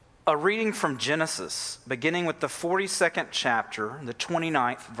A reading from Genesis, beginning with the 42nd chapter, the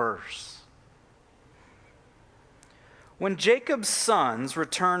 29th verse. When Jacob's sons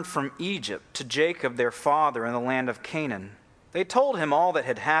returned from Egypt to Jacob their father in the land of Canaan, they told him all that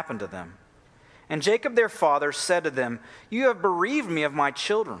had happened to them. And Jacob their father said to them, "You have bereaved me of my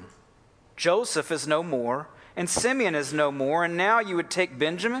children. Joseph is no more, and Simeon is no more, and now you would take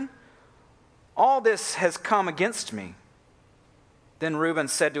Benjamin? All this has come against me." Then Reuben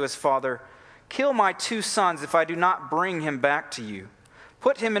said to his father, "Kill my 2 sons if I do not bring him back to you.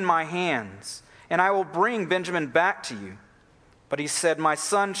 Put him in my hands, and I will bring Benjamin back to you." But he said, "My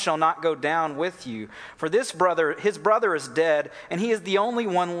son shall not go down with you, for his brother is dead, and he is the only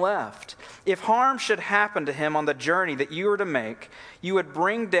one left. If harm should happen to him on the journey that you are to make, you would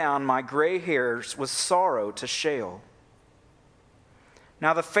bring down my gray hairs with sorrow to Sheol."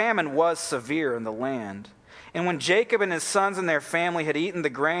 Now the famine was severe in the land. And when Jacob and his sons and their family had eaten the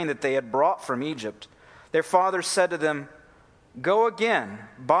grain that they had brought from Egypt, their father said to them, "Go again,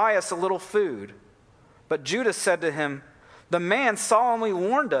 buy us a little food." But Judah said to him, "The man solemnly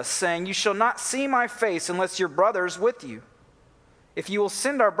warned us, saying, 'You shall not see my face unless your brother is with you. If you will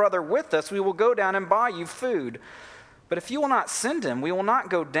send our brother with us, we will go down and buy you food. But if you will not send him, we will not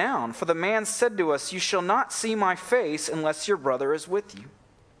go down. For the man said to us, you shall not see my face unless your brother is with you.'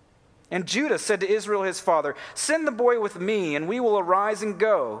 And Judah said to Israel his father, 'Send the boy with me, and we will arise and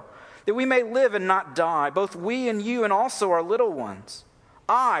go, that we may live and not die, both we and you and also our little ones.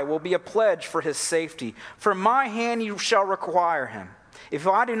 I will be a pledge for his safety. From my hand you shall require him. If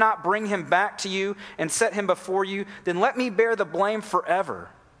I do not bring him back to you and set him before you, then let me bear the blame forever.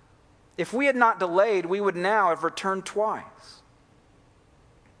 If we had not delayed, we would now have returned twice.'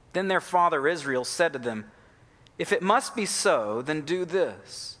 Then their father Israel said to them, 'If it must be so, then do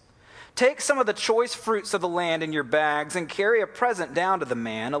this. Take some of the choice fruits of the land in your bags and carry a present down to the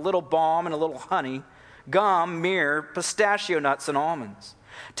man, a little balm and a little honey, gum, myrrh, pistachio nuts, and almonds.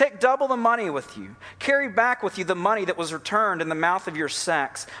 Take double the money with you. Carry back with you the money that was returned in the mouth of your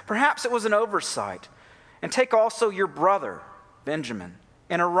sacks. Perhaps it was an oversight. And take also your brother, Benjamin,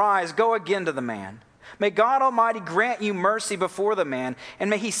 and arise, go again to the man. May God Almighty grant you mercy before the man, and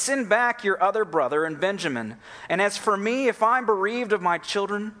may he send back your other brother and Benjamin. And as for me, if I'm bereaved of my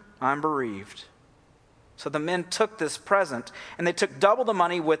children, I'm bereaved.' So the men took this present, and they took double the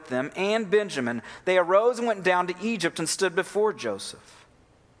money with them and Benjamin. They arose and went down to Egypt and stood before Joseph.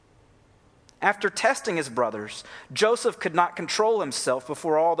 After testing his brothers, Joseph could not control himself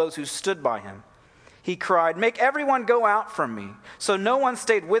before all those who stood by him. He cried, 'Make everyone go out from me.' So no one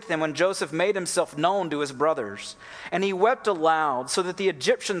stayed with him when Joseph made himself known to his brothers. And he wept aloud, so that the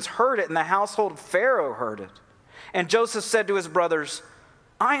Egyptians heard it, and the household of Pharaoh heard it. And Joseph said to his brothers,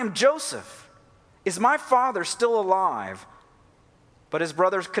 'I am Joseph. Is my father still alive?' But his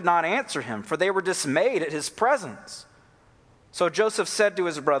brothers could not answer him, for they were dismayed at his presence. So Joseph said to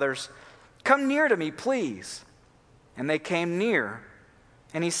his brothers, 'Come near to me, please.' And they came near.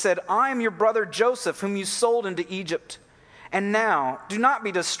 And he said, 'I am your brother Joseph, whom you sold into Egypt. And now, do not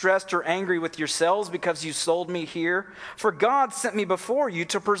be distressed or angry with yourselves because you sold me here, for God sent me before you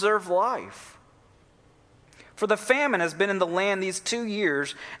to preserve life. For the famine has been in the land these 2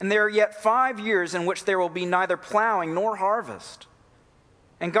 years, and there are yet 5 years in which there will be neither plowing nor harvest.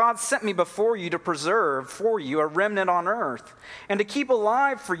 And God sent me before you to preserve for you a remnant on earth, and to keep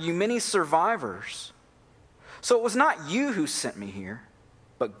alive for you many survivors. So it was not you who sent me here,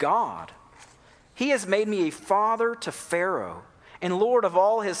 but God. He has made me a father to Pharaoh, and lord of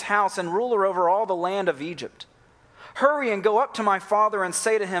all his house, and ruler over all the land of Egypt. Hurry and go up to my father and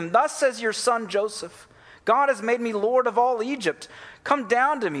say to him, thus says your son Joseph, God has made me lord of all Egypt. Come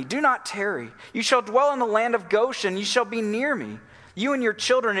down to me, do not tarry. You shall dwell in the land of Goshen, you shall be near me. You and your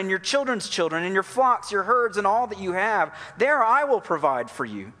children and your children's children and your flocks, your herds and all that you have. There I will provide for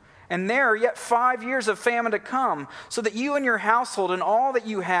you. And there are yet 5 years of famine to come, so that you and your household and all that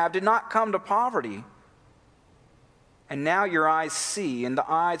you have did not come to poverty. And now your eyes see, and the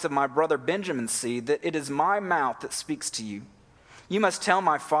eyes of my brother Benjamin see, that it is my mouth that speaks to you. You must tell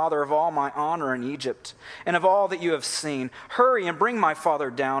my father of all my honor in Egypt, and of all that you have seen. Hurry and bring my father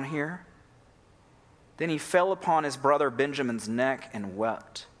down here. Then he fell upon his brother Benjamin's neck and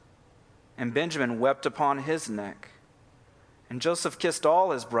wept. And Benjamin wept upon his neck. And Joseph kissed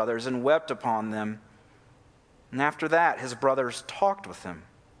all his brothers and wept upon them. And after that his brothers talked with him.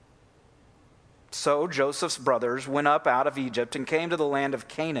 So Joseph's brothers went up out of Egypt and came to the land of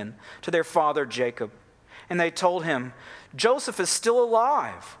Canaan, to their father Jacob. And they told him, Joseph is still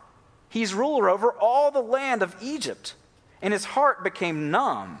alive. He's ruler over all the land of Egypt. And his heart became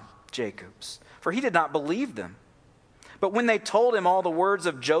numb, Jacob's, for he did not believe them. But when they told him all the words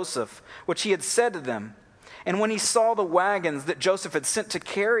of Joseph, which he had said to them, and when he saw the wagons that Joseph had sent to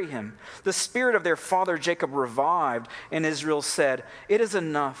carry him, the spirit of their father Jacob revived, and Israel said, "It is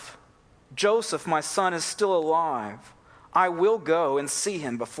enough. Joseph, my son, is still alive. I will go and see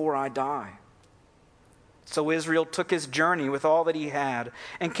him before I die." So Israel took his journey with all that he had,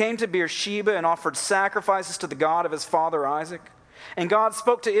 and came to Beersheba and offered sacrifices to the God of his father Isaac. And God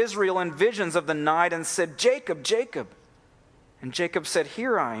spoke to Israel in visions of the night and said, "Jacob, Jacob." And Jacob said,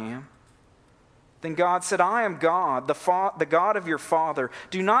 "Here I am." Then God said, "I am God, the God of your father.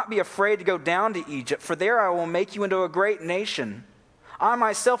 Do not be afraid to go down to Egypt, for there I will make you into a great nation. I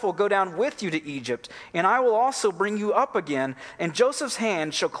myself will go down with you to Egypt, and I will also bring you up again, and Joseph's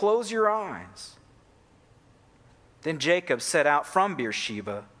hand shall close your eyes." Then Jacob set out from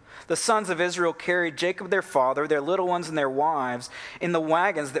Beersheba. The sons of Israel carried Jacob their father, their little ones and their wives, in the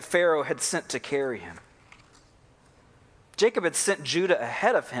wagons that Pharaoh had sent to carry him. Jacob had sent Judah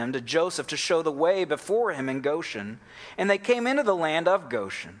ahead of him to Joseph to show the way before him in Goshen, and they came into the land of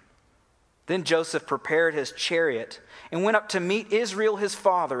Goshen. Then Joseph prepared his chariot and went up to meet Israel his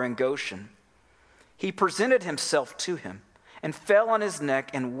father in Goshen. He presented himself to him and fell on his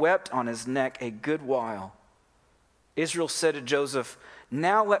neck and wept on his neck a good while. Israel said to Joseph,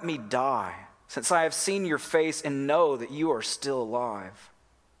 "Now let me die, since I have seen your face and know that you are still alive."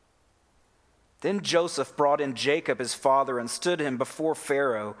 Then Joseph brought in Jacob his father and stood him before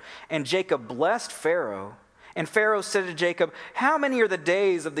Pharaoh. And Jacob blessed Pharaoh. And Pharaoh said to Jacob, "How many are the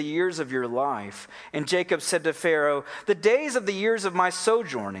days of the years of your life?" And Jacob said to Pharaoh, "The days of the years of my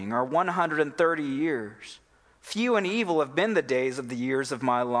sojourning are 130 years. Few and evil have been the days of the years of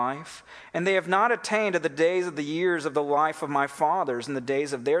my life, and they have not attained to the days of the years of the life of my fathers in the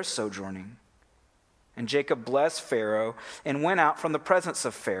days of their sojourning." And Jacob blessed Pharaoh and went out from the presence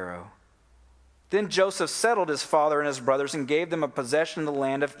of Pharaoh. Then Joseph settled his father and his brothers and gave them a possession in the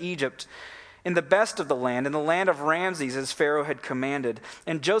land of Egypt, in the best of the land, in the land of Ramses, as Pharaoh had commanded.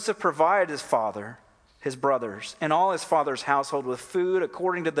 And Joseph provided his father, his brothers, and all his father's household with food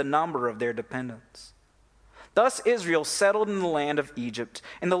according to the number of their dependents. Thus Israel settled in the land of Egypt,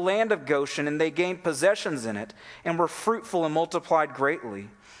 in the land of Goshen, and they gained possessions in it, and were fruitful and multiplied greatly.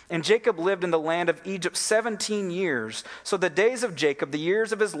 And Jacob lived in the land of Egypt 17 years. So the days of Jacob, the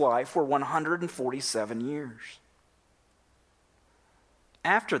years of his life, were 147 years.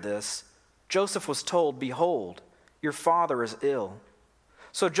 After this, Joseph was told, "Behold, your father is ill."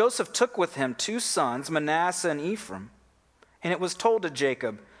 So Joseph took with him 2 sons, Manasseh and Ephraim. And it was told to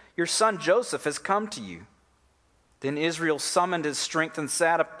Jacob, "Your son Joseph has come to you." Then Israel summoned his strength and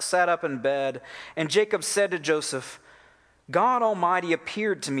sat up in bed. And Jacob said to Joseph, "God Almighty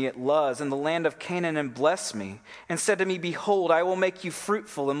appeared to me at Luz in the land of Canaan and blessed me, and said to me, 'Behold, I will make you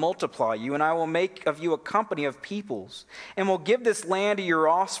fruitful and multiply you, and I will make of you a company of peoples, and will give this land to your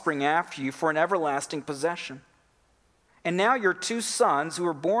offspring after you for an everlasting possession.' And now your 2 sons who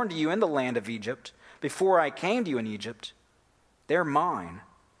were born to you in the land of Egypt, before I came to you in Egypt, they're mine.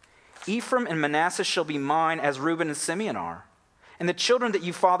 Ephraim and Manasseh shall be mine as Reuben and Simeon are. And the children that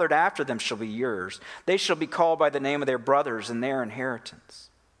you fathered after them shall be yours. They shall be called by the name of their brothers and their inheritance."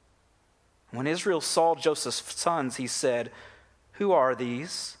 When Israel saw Joseph's sons, he said, "Who are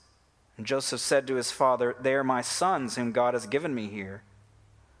these?" And Joseph said to his father, "They are my sons whom God has given me here."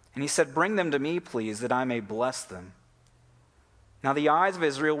 And he said, "Bring them to me, please, that I may bless them." Now the eyes of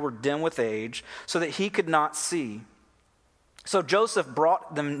Israel were dim with age, so that he could not see. So Joseph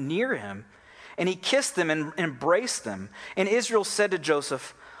brought them near him, and he kissed them and embraced them. And Israel said to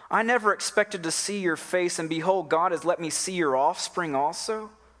Joseph, "I never expected to see your face, and behold, God has let me see your offspring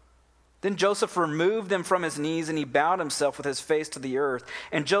also." Then Joseph removed them from his knees, and he bowed himself with his face to the earth.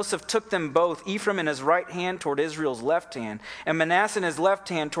 And Joseph took them both, Ephraim in his right hand toward Israel's left hand, and Manasseh in his left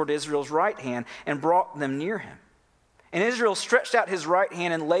hand toward Israel's right hand, and brought them near him. And Israel stretched out his right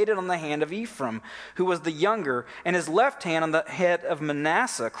hand and laid it on the hand of Ephraim, who was the younger, and his left hand on the head of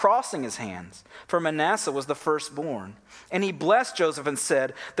Manasseh, crossing his hands, for Manasseh was the firstborn. And he blessed Joseph and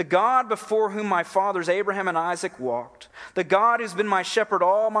said, "The God before whom my fathers Abraham and Isaac walked, the God who's been my shepherd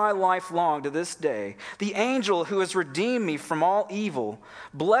all my life long to this day, the angel who has redeemed me from all evil,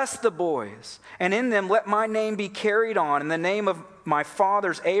 bless the boys, and in them let my name be carried on in the name of my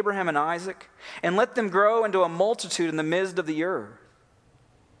fathers Abraham and Isaac, and let them grow into a multitude in the midst of the earth."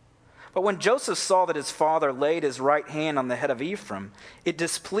 But when Joseph saw that his father laid his right hand on the head of Ephraim, it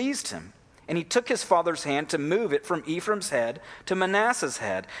displeased him, and he took his father's hand to move it from Ephraim's head to Manasseh's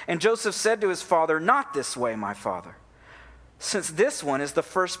head. And Joseph said to his father, "Not this way, my father. Since this one is the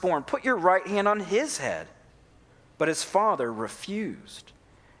firstborn, put your right hand on his head." But his father refused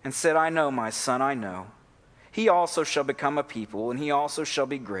and said, "I know, my son, I know. He also shall become a people, and he also shall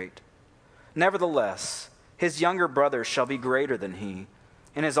be great. Nevertheless, his younger brother shall be greater than he,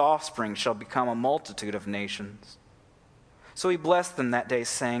 and his offspring shall become a multitude of nations. So he blessed them that day,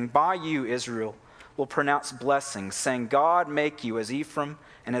 saying, By you, Israel, will pronounce blessings, saying, God make you as Ephraim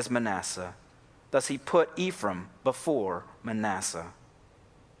and as Manasseh. Thus he put Ephraim before Manasseh.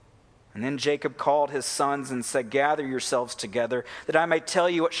 And then Jacob called his sons and said, Gather yourselves together, that I may tell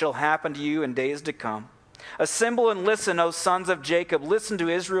you what shall happen to you in days to come. Assemble and listen, O sons of Jacob. Listen to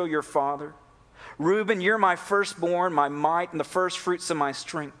Israel your father. Reuben, you're my firstborn, my might, and the firstfruits of my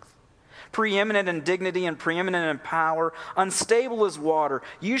strength. Preeminent in dignity and preeminent in power, unstable as water.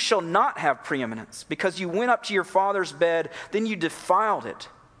 You shall not have preeminence, because you went up to your father's bed, then you defiled it.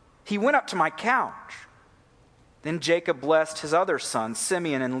 He went up to my couch. Then Jacob blessed his other sons,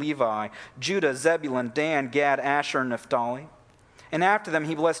 Simeon and Levi, Judah, Zebulun, Dan, Gad, Asher, and Naphtali. And after them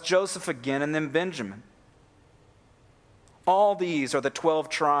he blessed Joseph again, and then Benjamin. All these are the 12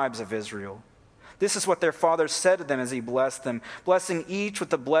 tribes of Israel. This is what their father said to them as he blessed them, blessing each with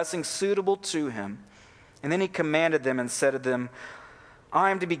the blessing suitable to him. And then he commanded them and said to them,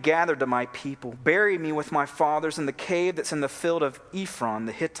 I am to be gathered to my people. Bury me with my fathers in the cave that's in the field of Ephron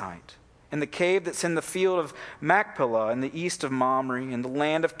the Hittite, in the cave that's in the field of Machpelah in the east of Mamre, in the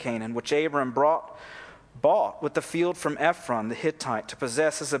land of Canaan, which Abram bought with the field from Ephron the Hittite to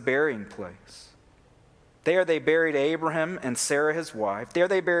possess as a burying place. There they buried Abraham and Sarah his wife. There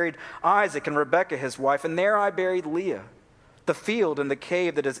they buried Isaac and Rebekah his wife. And there I buried Leah. The field and the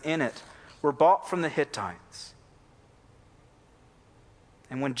cave that is in it were bought from the Hittites.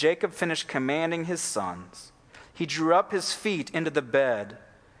 And when Jacob finished commanding his sons, he drew up his feet into the bed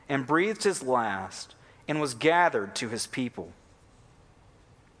and breathed his last and was gathered to his people.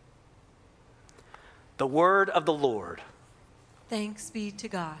 The word of the Lord. Thanks be to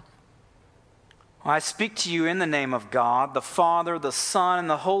God. I speak to you in the name of God, the Father, the Son, and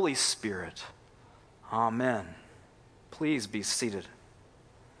the Holy Spirit. Amen. Please be seated.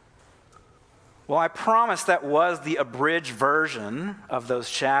 Well, I promise that was the abridged version of those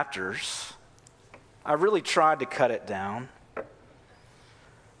chapters. I really tried to cut it down.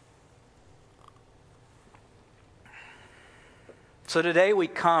 So today we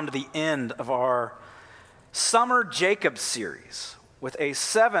come to the end of our Summer Jacob series, with a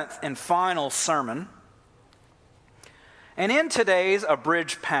 7th and final sermon. And in today's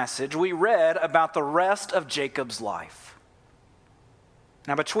abridged passage, we read about the rest of Jacob's life.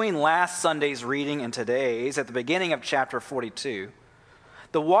 Now, between last Sunday's reading and today's, at the beginning of chapter 42,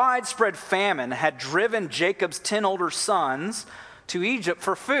 the widespread famine had driven Jacob's 10 older sons to Egypt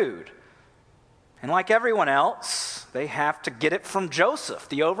for food. And like everyone else, they have to get it from Joseph,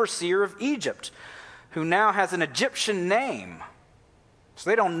 the overseer of Egypt, who now has an Egyptian name. So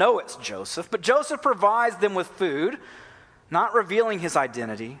they don't know it's Joseph, but Joseph provides them with food, not revealing his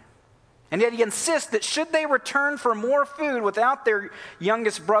identity. And yet he insists that should they return for more food without their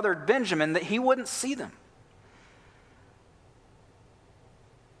youngest brother Benjamin, that he wouldn't see them.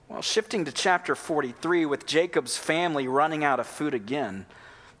 Well, shifting to chapter 43, with Jacob's family running out of food again,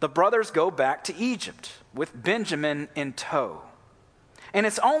 the brothers go back to Egypt with Benjamin in tow. And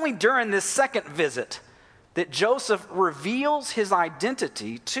it's only during this second visit that Joseph reveals his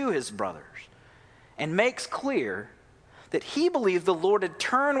identity to his brothers and makes clear that he believed the Lord had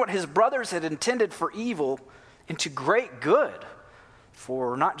turned what his brothers had intended for evil into great good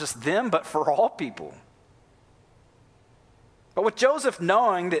for not just them, but for all people. But with Joseph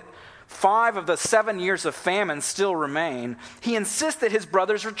knowing that 5 of the 7 years of famine still remain, he insists that his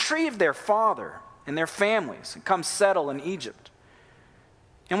brothers retrieve their father and their families and come settle in Egypt.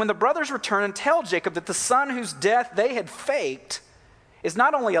 And when the brothers return and tell Jacob that the son whose death they had faked is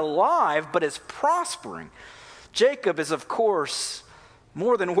not only alive, but is prospering, Jacob is, of course,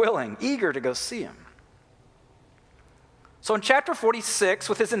 more than willing, eager to go see him. So in chapter 46,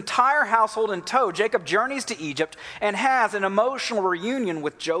 with his entire household in tow, Jacob journeys to Egypt and has an emotional reunion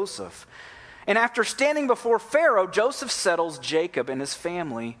with Joseph. And after standing before Pharaoh, Joseph settles Jacob and his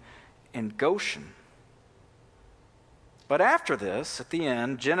family in Goshen. But after this, at the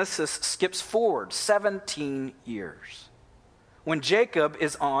end, Genesis skips forward 17 years, when Jacob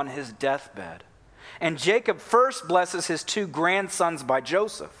is on his deathbed. And Jacob first blesses his 2 grandsons by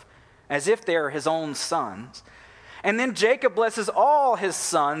Joseph, as if they are his own sons. And then Jacob blesses all his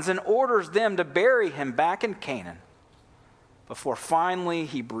sons and orders them to bury him back in Canaan, before finally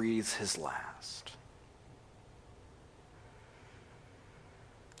he breathes his last.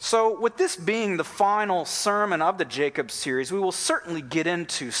 So with this being the final sermon of the Jacob series, we will certainly get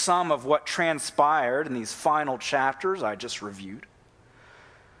into some of what transpired in these final chapters I just reviewed.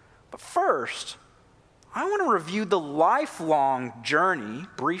 But first, I want to review the lifelong journey,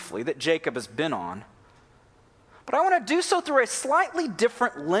 briefly, that Jacob has been on. But I want to do so through a slightly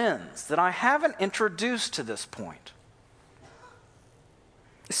different lens that I haven't introduced to this point.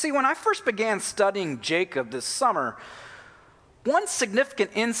 You see, when I first began studying Jacob this summer, one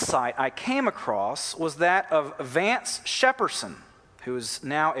significant insight I came across was that of Vance Shepperson, who is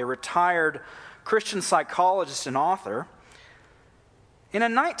now a retired Christian psychologist and author. In a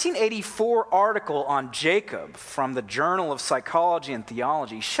 1984 article on Jacob from the Journal of Psychology and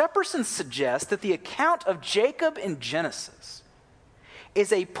Theology, Shepperson suggests that the account of Jacob in Genesis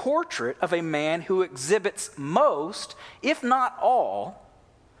is a portrait of a man who exhibits most, if not all,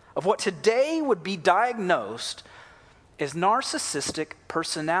 of what today would be diagnosed as narcissistic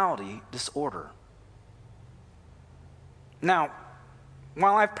personality disorder. Now,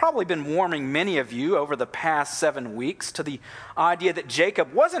 while I've probably been warming many of you over the past 7 weeks to the idea that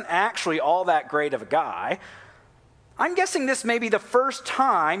Jacob wasn't actually all that great of a guy, I'm guessing this may be the first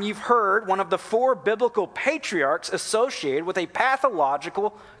time you've heard one of the 4 biblical patriarchs associated with a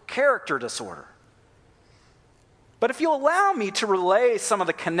pathological character disorder. But if you'll allow me to relay some of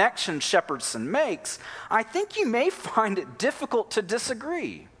the connections Shepperson makes, I think you may find it difficult to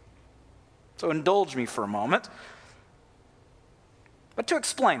disagree. So indulge me for a moment. But to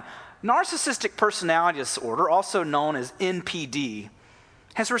explain, narcissistic personality disorder, also known as NPD,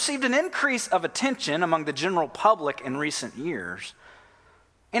 has received an increase of attention among the general public in recent years,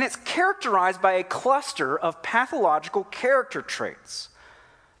 and it's characterized by a cluster of pathological character traits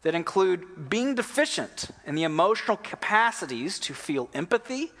that include being deficient in the emotional capacities to feel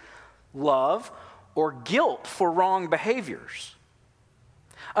empathy, love, or guilt for wrong behaviors.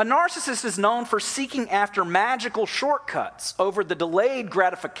 A narcissist is known for seeking after magical shortcuts over the delayed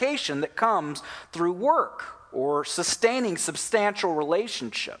gratification that comes through work or sustaining substantial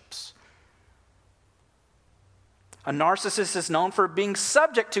relationships. A narcissist is known for being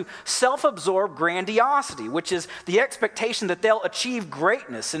subject to self-absorbed grandiosity, which is the expectation that they'll achieve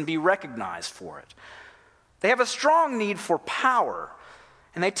greatness and be recognized for it. They have a strong need for power,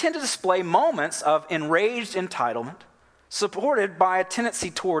 and they tend to display moments of enraged entitlement, supported by a tendency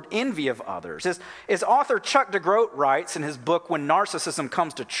toward envy of others. As author Chuck DeGroat writes in his book, When Narcissism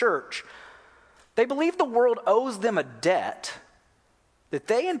Comes to Church, they believe the world owes them a debt that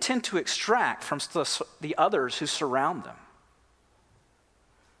they intend to extract from the others who surround them.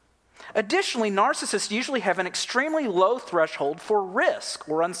 Additionally, narcissists usually have an extremely low threshold for risk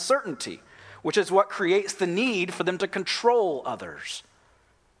or uncertainty, which is what creates the need for them to control others.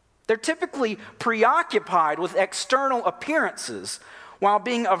 They're typically preoccupied with external appearances while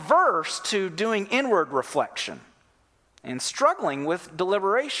being averse to doing inward reflection and struggling with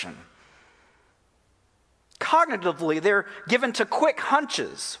deliberation. Cognitively, they're given to quick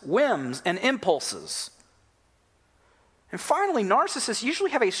hunches, whims, and impulses. And finally, narcissists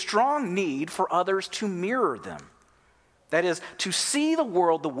usually have a strong need for others to mirror them. That is, to see the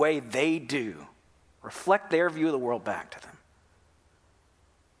world the way they do, reflect their view of the world back to them.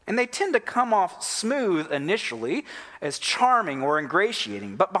 And they tend to come off smooth initially as charming or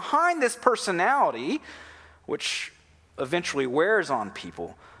ingratiating. But behind this personality, which eventually wears on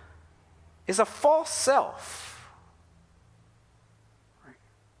people, is a false self.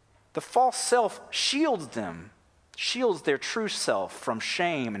 The false self shields their true self from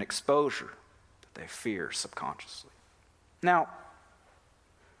shame and exposure that they fear subconsciously. Now,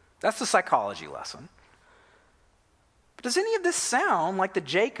 that's the psychology lesson. But does any of this sound like the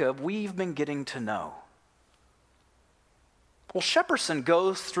Jacob we've been getting to know? Well, Shepperson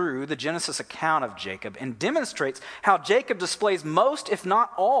goes through the Genesis account of Jacob and demonstrates how Jacob displays most, if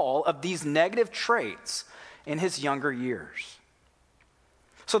not all, of these negative traits in his younger years.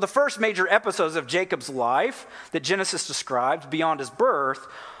 So the first major episodes of Jacob's life that Genesis describes beyond his birth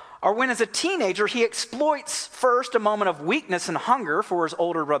are when, as a teenager, he exploits first a moment of weakness and hunger for his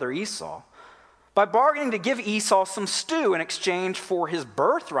older brother Esau by bargaining to give Esau some stew in exchange for his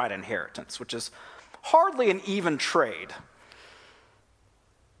birthright inheritance, which is hardly an even trade.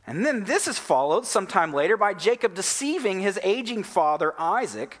 And then this is followed sometime later by Jacob deceiving his aging father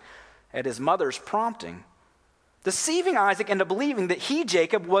Isaac at his mother's prompting, deceiving Isaac into believing that he,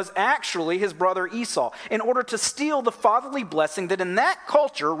 Jacob, was actually his brother Esau in order to steal the fatherly blessing that in that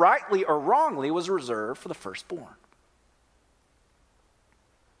culture, rightly or wrongly, was reserved for the firstborn.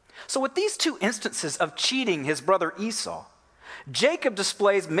 So with these two instances of cheating his brother Esau, Jacob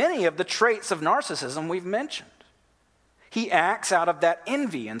displays many of the traits of narcissism we've mentioned. He acts out of that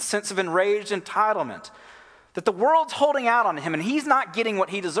envy and sense of enraged entitlement, that the world's holding out on him and he's not getting what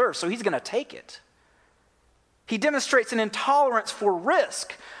he deserves, so he's going to take it. He demonstrates an intolerance for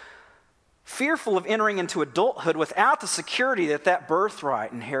risk, fearful of entering into adulthood without the security that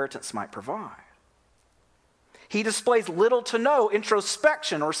birthright inheritance might provide. He displays little to no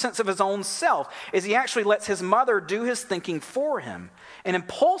introspection or sense of his own self as he actually lets his mother do his thinking for him and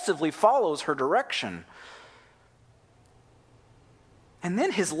impulsively follows her direction. And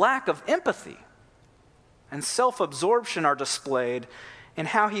then his lack of empathy and self-absorption are displayed in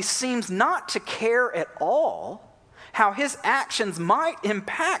how he seems not to care at all how his actions might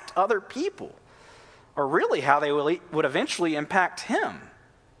impact other people, or really how they would eventually impact him.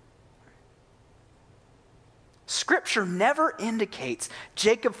 Scripture never indicates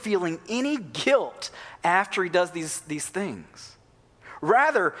Jacob feeling any guilt after he does these things.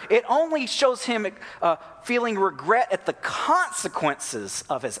 Rather, it only shows him feeling regret at the consequences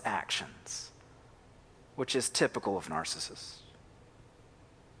of his actions, which is typical of narcissists.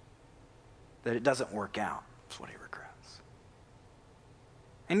 That it doesn't work out is what he regrets.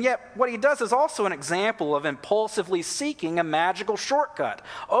 And yet, what he does is also an example of impulsively seeking a magical shortcut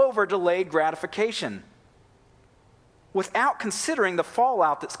over delayed gratification, without considering the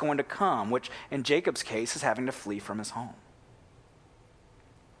fallout that's going to come, which in Jacob's case is having to flee from his home.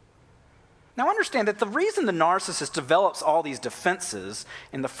 Now understand that the reason the narcissist develops all these defenses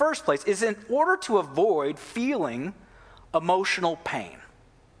in the first place is in order to avoid feeling emotional pain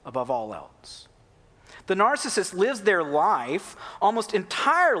above all else. The narcissist lives their life almost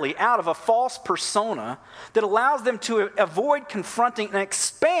entirely out of a false persona that allows them to avoid confronting an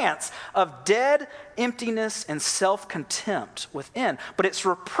expanse of dead emptiness and self-contempt within. But it's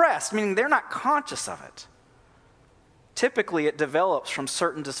repressed, meaning they're not conscious of it. Typically, it develops from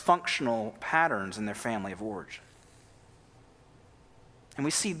certain dysfunctional patterns in their family of origin. And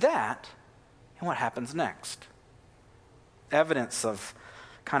we see that in what happens next. Evidence of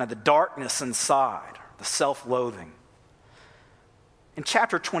kind of the darkness inside, the self-loathing. In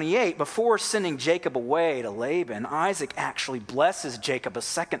chapter 28, before sending Jacob away to Laban, Isaac actually blesses Jacob a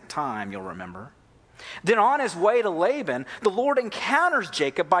second time, you'll remember. Then on his way to Laban, the Lord encounters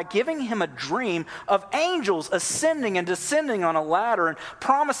Jacob by giving him a dream of angels ascending and descending on a ladder and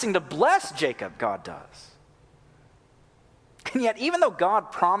promising to bless Jacob, God does. And yet, even though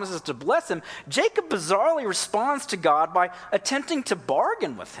God promises to bless him, Jacob bizarrely responds to God by attempting to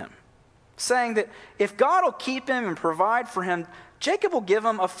bargain with him, saying that if God will keep him and provide for him, Jacob will give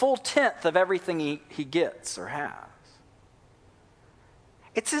him a full tenth of everything he gets or has.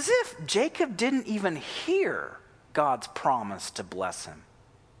 It's as if Jacob didn't even hear God's promise to bless him.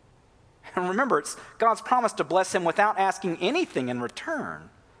 And remember, it's God's promise to bless him without asking anything in return.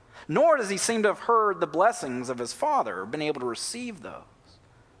 Nor does he seem to have heard the blessings of his father or been able to receive those.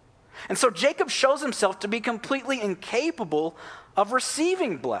 And so Jacob shows himself to be completely incapable of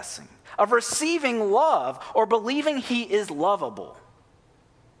receiving blessing, of receiving love, or believing he is lovable.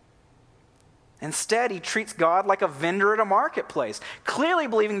 Instead, he treats God like a vendor at a marketplace, clearly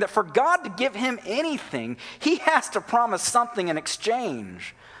believing that for God to give him anything, he has to promise something in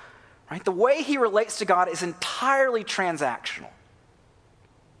exchange. Right? The way he relates to God is entirely transactional.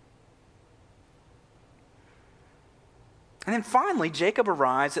 And then finally, Jacob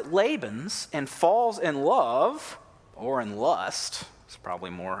arrives at Laban's and falls in love, or in lust, it's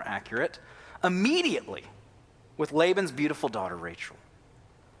probably more accurate, immediately with Laban's beautiful daughter Rachel.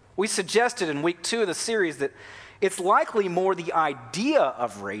 We suggested in week 2 of the series that it's likely more the idea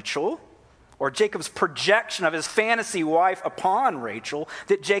of Rachel, or Jacob's projection of his fantasy wife upon Rachel,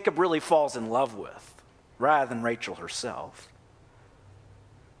 that Jacob really falls in love with, rather than Rachel herself.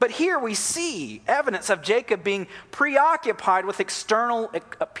 But here we see evidence of Jacob being preoccupied with external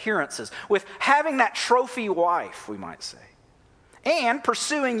appearances, with having that trophy wife, we might say, and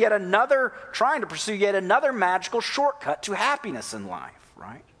trying to pursue yet another magical shortcut to happiness in life,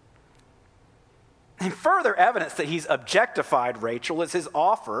 right? And further evidence that he's objectified Rachel is his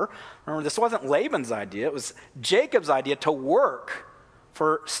offer. Remember, this wasn't Laban's idea. It was Jacob's idea to work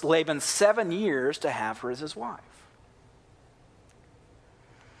for Laban 7 years to have her as his wife.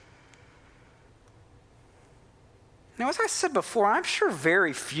 Now, as I said before, I'm sure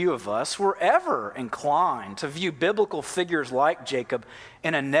very few of us were ever inclined to view biblical figures like Jacob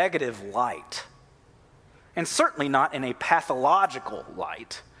in a negative light, and certainly not in a pathological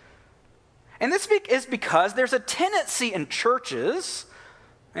light. And this is because there's a tendency in churches,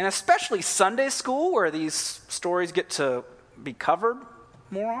 and especially Sunday school, where these stories get to be covered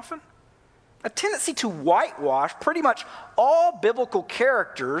more often, a tendency to whitewash pretty much all biblical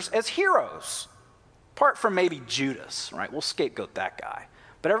characters as heroes, apart from maybe Judas, right? We'll scapegoat that guy.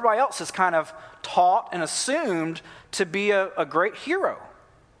 But everybody else is kind of taught and assumed to be a great hero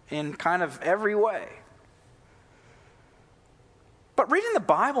in kind of every way. But reading the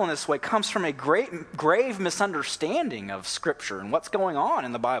Bible in this way comes from a grave misunderstanding of Scripture and what's going on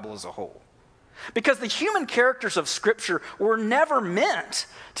in the Bible as a whole. Because the human characters of Scripture were never meant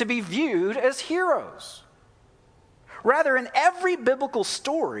to be viewed as heroes. Rather, in every biblical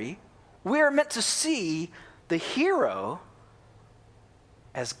story, we are meant to see the hero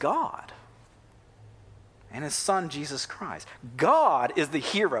as God and his Son, Jesus Christ. God is the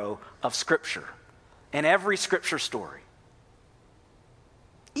hero of Scripture in every Scripture story.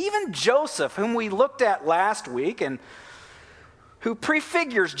 Even Joseph, whom we looked at last week and who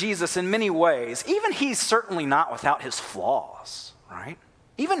prefigures Jesus in many ways, even he's certainly not without his flaws, right?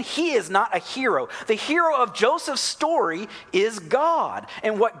 Even he is not a hero. The hero of Joseph's story is God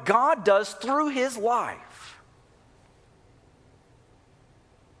and what God does through his life.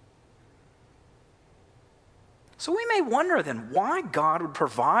 So we may wonder then why God would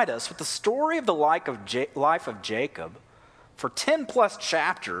provide us with the story of the life of Jacob for 10 plus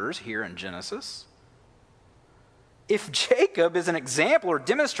chapters here in Genesis, if Jacob is an example or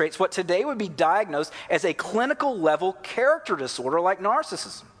demonstrates what today would be diagnosed as a clinical level character disorder like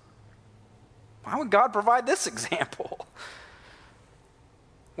narcissism. Why would God provide this example?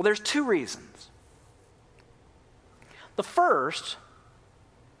 Well, there's two reasons. The first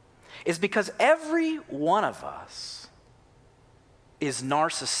is because every one of us is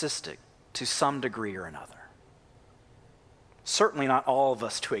narcissistic to some degree or another. Certainly not all of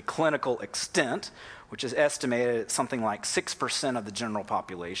us to a clinical extent, which is estimated at something like 6% of the general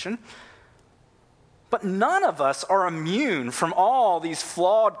population. But none of us are immune from all these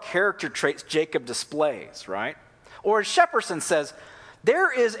flawed character traits Jacob displays, right? Or as Shepperson says,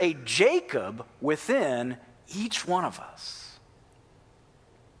 there is a Jacob within each one of us.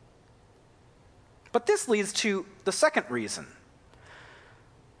 But this leads to the second reason.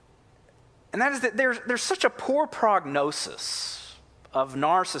 And that is that there's such a poor prognosis of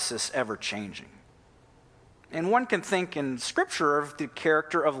narcissists ever changing. And one can think in Scripture of the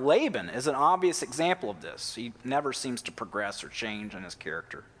character of Laban as an obvious example of this. He never seems to progress or change in his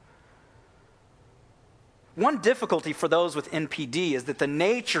character. One difficulty for those with NPD is that the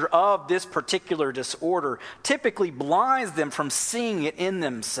nature of this particular disorder typically blinds them from seeing it in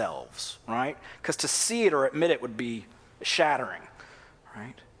themselves, right? Because to see it or admit it would be shattering,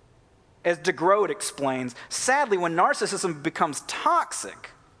 right? As de Groot explains, sadly, when narcissism becomes toxic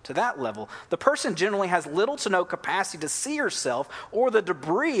to that level, the person generally has little to no capacity to see herself or the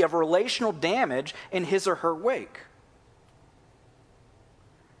debris of relational damage in his or her wake.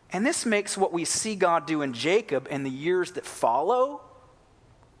 And this makes what we see God do in Jacob in the years that follow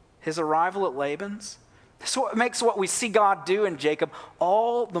his arrival at Laban's, this makes what we see God do in Jacob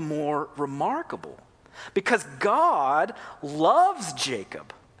all the more remarkable. Because God loves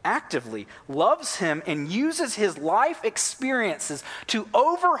Jacob, actively loves him, and uses his life experiences to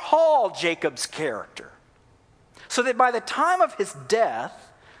overhaul Jacob's character. So that by the time of his death,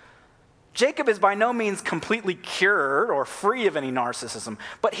 Jacob is by no means completely cured or free of any narcissism,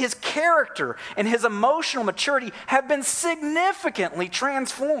 but his character and his emotional maturity have been significantly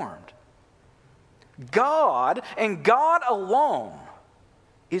transformed. God, and God alone,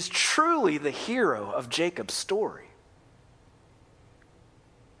 is truly the hero of Jacob's story.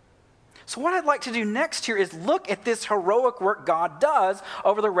 So what I'd like to do next here is look at this heroic work God does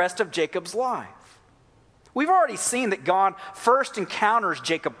over the rest of Jacob's life. We've already seen that God first encounters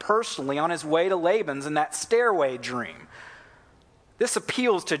Jacob personally on his way to Laban's in that stairway dream. This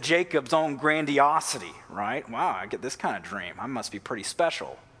appeals to Jacob's own grandiosity, right? Wow, I get this kind of dream. I must be pretty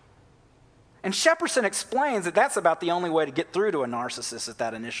special. And Shepperson explains that that's about the only way to get through to a narcissist at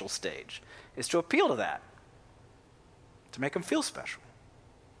that initial stage, is to appeal to that, to make him feel special.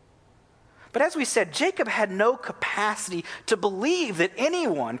 But as we said, Jacob had no capacity to believe that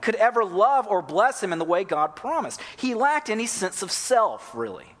anyone could ever love or bless him in the way God promised. He lacked any sense of self,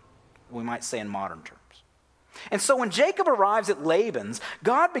 really, we might say in modern terms. And so when Jacob arrives at Laban's,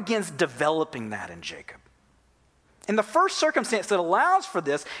 God begins developing that in Jacob. And the first circumstance that allows for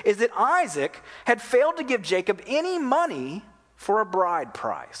this is that Isaac had failed to give Jacob any money for a bride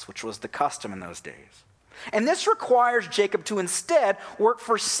price, which was the custom in those days. And this requires Jacob to instead work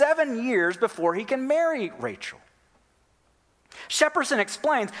for 7 years before he can marry Rachel. Shepperson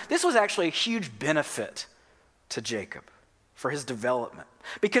explains this was actually a huge benefit to Jacob for his development.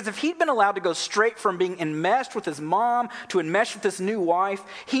 Because if he'd been allowed to go straight from being enmeshed with his mom to enmeshed with his new wife,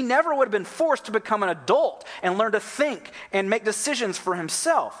 he never would have been forced to become an adult and learn to think and make decisions for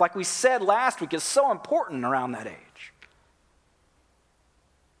himself, like we said last week is so important around that age.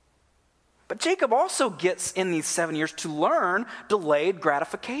 But Jacob also gets in these 7 years to learn delayed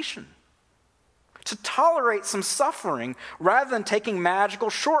gratification, to tolerate some suffering rather than taking magical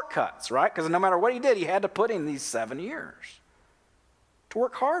shortcuts, right? Because no matter what he did, he had to put in these 7 years to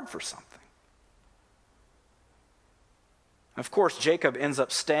work hard for something. Of course, Jacob ends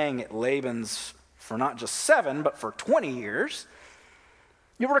up staying at Laban's for not just 7, but for 20 years.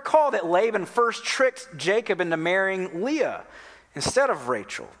 You'll recall that Laban first tricked Jacob into marrying Leah instead of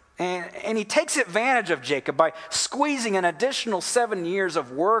Rachel. And he takes advantage of Jacob by squeezing an additional 7 years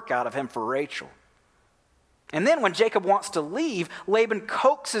of work out of him for Rachel. And then when Jacob wants to leave, Laban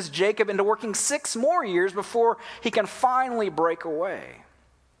coaxes Jacob into working 6 more years before he can finally break away.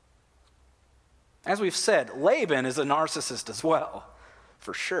 As we've said, Laban is a narcissist as well,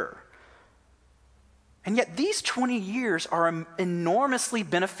 for sure. And yet these 20 years are enormously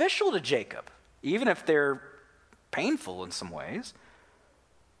beneficial to Jacob, even if they're painful in some ways.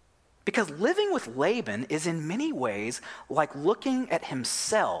 Because living with Laban is in many ways like looking at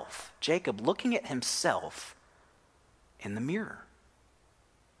himself, Jacob looking at himself in the mirror.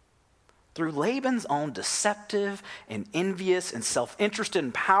 Through Laban's own deceptive and envious and self-interested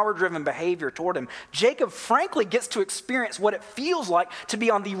and power-driven behavior toward him, Jacob frankly gets to experience what it feels like to be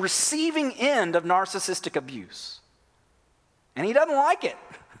on the receiving end of narcissistic abuse. And he doesn't like it.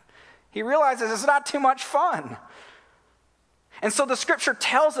 He realizes it's not too much fun. And so the scripture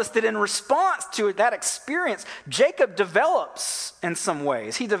tells us that in response to that experience, Jacob develops in some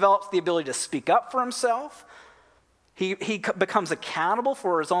ways. He develops the ability to speak up for himself. He becomes accountable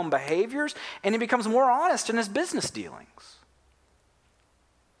for his own behaviors, and he becomes more honest in his business dealings.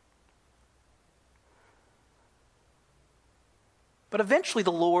 But eventually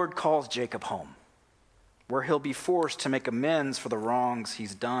the Lord calls Jacob home, where he'll be forced to make amends for the wrongs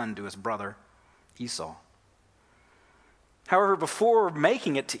he's done to his brother Esau. However, before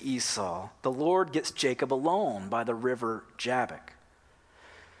making it to Esau, the Lord gets Jacob alone by the river Jabbok.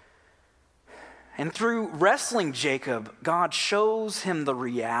 And through wrestling Jacob, God shows him the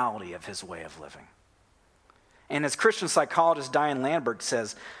reality of his way of living. And as Christian psychologist Diane Landberg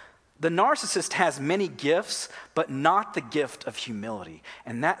says, the narcissist has many gifts, but not the gift of humility.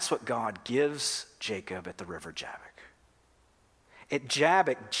 And that's what God gives Jacob at the river Jabbok. At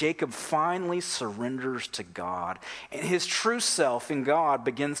Jabbok, Jacob finally surrenders to God, and his true self in God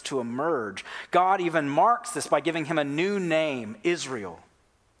begins to emerge. God even marks this by giving him a new name, Israel.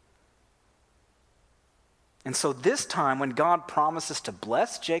 And so this time, when God promises to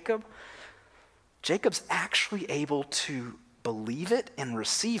bless Jacob, Jacob's actually able to believe it and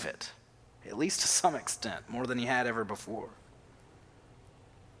receive it, at least to some extent, more than he had ever before.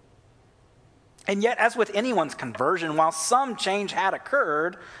 And yet, as with anyone's conversion, while some change had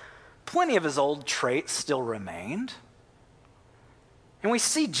occurred, plenty of his old traits still remained. And we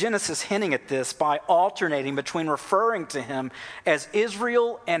see Genesis hinting at this by alternating between referring to him as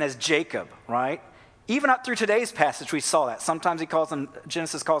Israel and as Jacob, right? Even up through today's passage, we saw that. Sometimes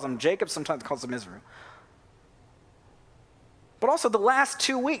Genesis calls him Jacob, sometimes it calls him Israel. But also the last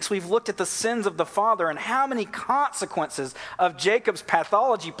 2 weeks, we've looked at the sins of the father and how many consequences of Jacob's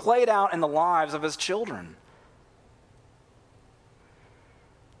pathology played out in the lives of his children.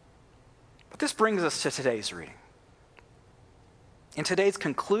 But this brings us to today's reading. In today's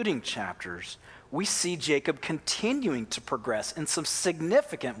concluding chapters, we see Jacob continuing to progress in some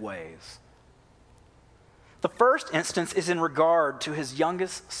significant ways. The first instance is in regard to his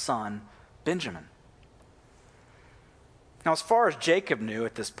youngest son, Benjamin. Now, as far as Jacob knew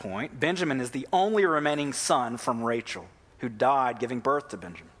at this point, Benjamin is the only remaining son from Rachel, who died giving birth to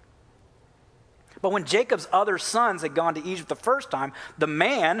Benjamin. But when Jacob's other sons had gone to Egypt the first time, the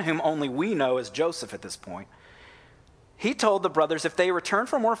man, whom only we know as Joseph at this point, he told the brothers if they returned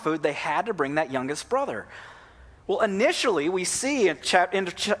for more food, they had to bring that youngest brother. Well, initially, we see in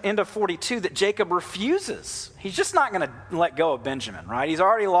end of 42 that Jacob refuses. He's just not going to let go of Benjamin, right? He's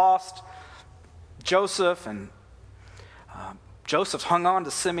already lost Joseph, and Joseph's hung on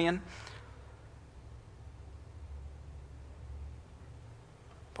to Simeon.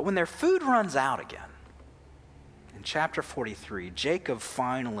 But when their food runs out again, in chapter 43, Jacob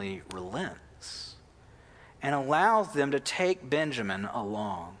finally relents and allows them to take Benjamin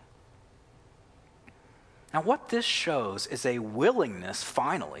along. Now, what this shows is a willingness,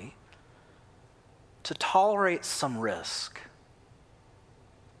 finally, to tolerate some risk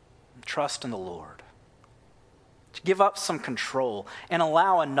and trust in the Lord, to give up some control and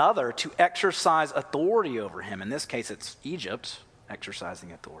allow another to exercise authority over him. In this case, it's Egypt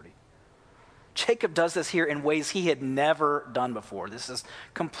exercising authority. Jacob does this here in ways he had never done before. This is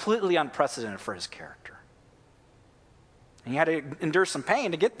completely unprecedented for his character. And he had to endure some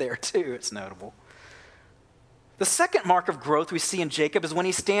pain to get there, too, it's notable. The second mark of growth we see in Jacob is when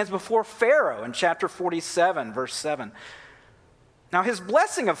he stands before Pharaoh in chapter 47, verse 7. Now, his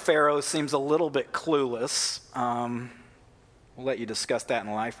blessing of Pharaoh seems a little bit clueless. We'll let you discuss that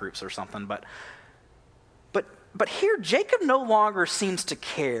in life groups or something. But here, Jacob no longer seems to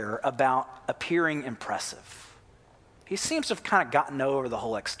care about appearing impressive. He seems to have kind of gotten over the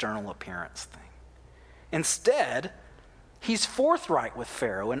whole external appearance thing. Instead, he's forthright with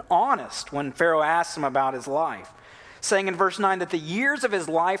Pharaoh and honest when Pharaoh asks him about his life, saying in verse 9 that the years of his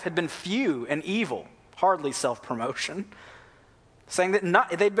life had been few and evil, hardly self-promotion, saying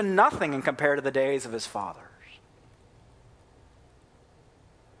that they'd been nothing in compared to the days of his fathers.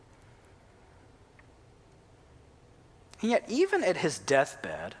 And yet, even at his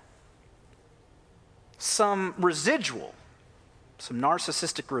deathbed, some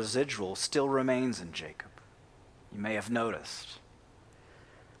narcissistic residual still remains in Jacob. You may have noticed.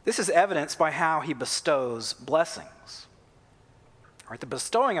 This is evidenced by how he bestows blessings. Right? The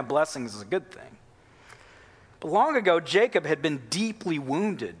bestowing of blessings is a good thing. But long ago, Jacob had been deeply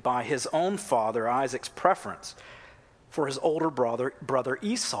wounded by his own father Isaac's preference for his older brother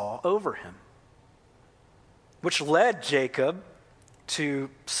Esau over him, which led Jacob to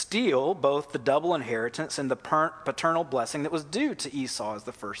steal both the double inheritance and the paternal blessing that was due to Esau as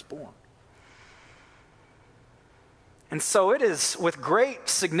the firstborn. And so it is with great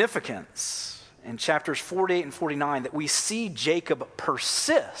significance in chapters 48 and 49 that we see Jacob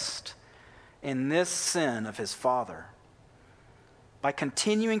persist in this sin of his father by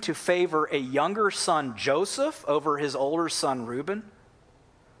continuing to favor a younger son, Joseph, over his older son, Reuben,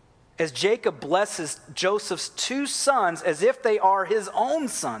 as Jacob blesses Joseph's two sons as if they are his own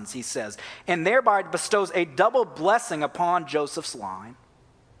sons, he says, and thereby bestows a double blessing upon Joseph's line.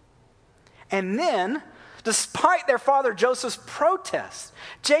 And then, despite their father Joseph's protests,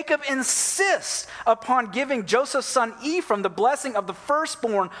 Jacob insists upon giving Joseph's son Ephraim the blessing of the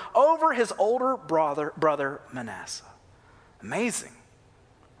firstborn over his older brother Manasseh. Amazing,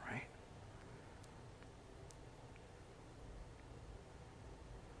 right?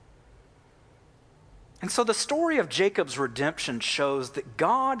 And so the story of Jacob's redemption shows that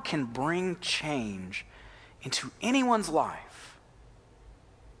God can bring change into anyone's life.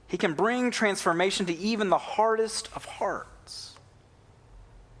 He can bring transformation to even the hardest of hearts.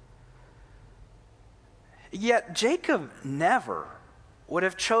 Yet Jacob never would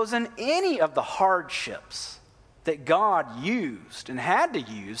have chosen any of the hardships that God used and had to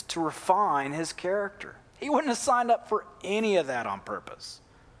use to refine his character. He wouldn't have signed up for any of that on purpose.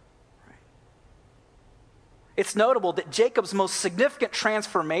 Right? It's notable that Jacob's most significant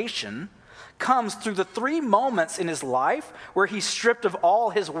transformation comes through the three moments in his life where he's stripped of all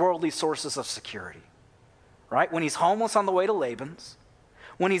his worldly sources of security. Right? When he's homeless on the way to Laban's,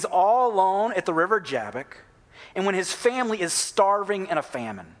 when he's all alone at the river Jabbok, and when his family is starving in a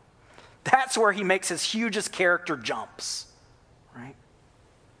famine. That's where he makes his hugest character jumps. Right?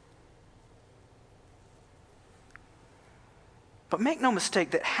 But make no mistake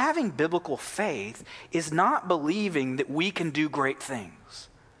that having biblical faith is not believing that we can do great things,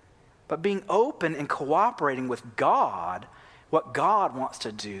 but being open and cooperating with God, what God wants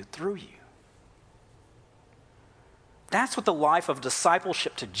to do through you. That's what the life of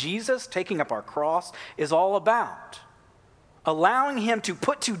discipleship to Jesus, taking up our cross, is all about. Allowing him to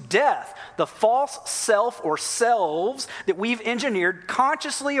put to death the false self or selves that we've engineered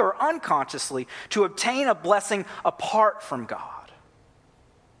consciously or unconsciously to obtain a blessing apart from God.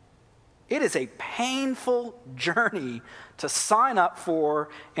 It is a painful journey to sign up for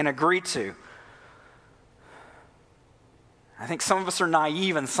and agree to. I think some of us are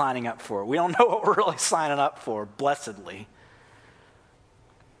naive in signing up for it. We don't know what we're really signing up for, blessedly.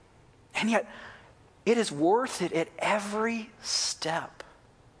 And yet, it is worth it at every step.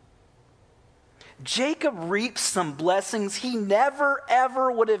 Jacob reaps some blessings he never,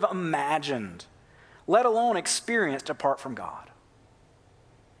 ever would have imagined, let alone experienced apart from God.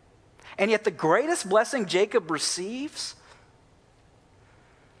 And yet the greatest blessing Jacob receives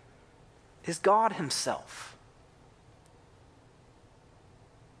is God himself.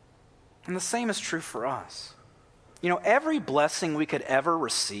 And the same is true for us. You know, every blessing we could ever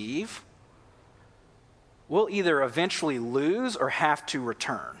receive, we'll either eventually lose or have to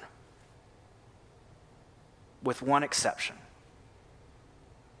return, with one exception.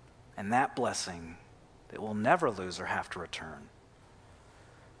 And that blessing that we'll never lose or have to return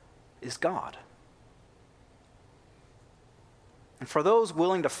is God. And for those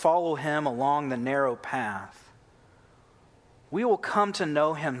willing to follow him along the narrow path, we will come to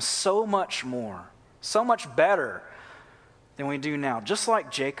know him so much more, so much better than we do now, just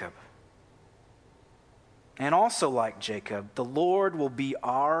like Jacob. And also like Jacob, the Lord will be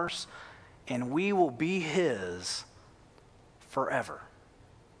ours, and we will be his forever.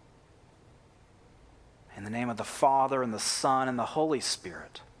 In the name of the Father, and the Son, and the Holy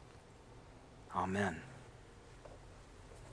Spirit. Amen.